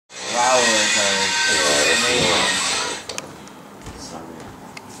hours are amazing.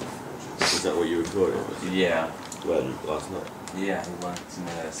 Is that what you recorded? Yeah. When? Last night? Yeah, he wanted to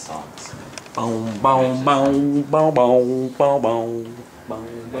know their songs.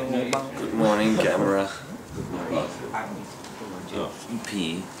 Good morning, camera. Oh.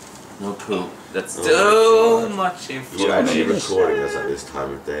 Pee. No poop. That's too much You're actually information. recording us at this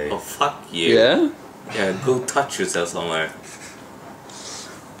time of day. Oh, fuck you. Yeah? Yeah, go touch yourself somewhere.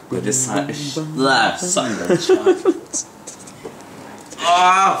 With this sun. Sun don't shine.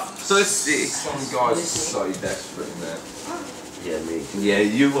 Ah, pussy. Some guys are so desperate in there. Yeah, me. Yeah,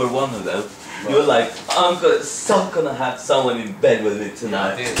 you were one of them. You were like, I'm gonna have someone in bed with me I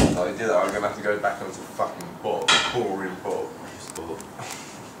tonight. did. I'm gonna have to go back onto fucking boring Bob.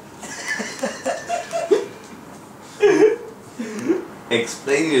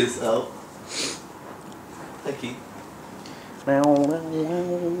 Explain yourself. Becky.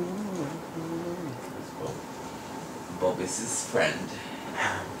 Bob is his friend.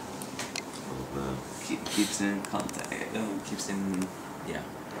 Keeps in contact. Keeps in. Yeah.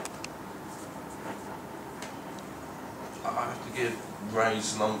 I have to give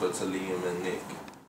Ray's number to Liam and Nick.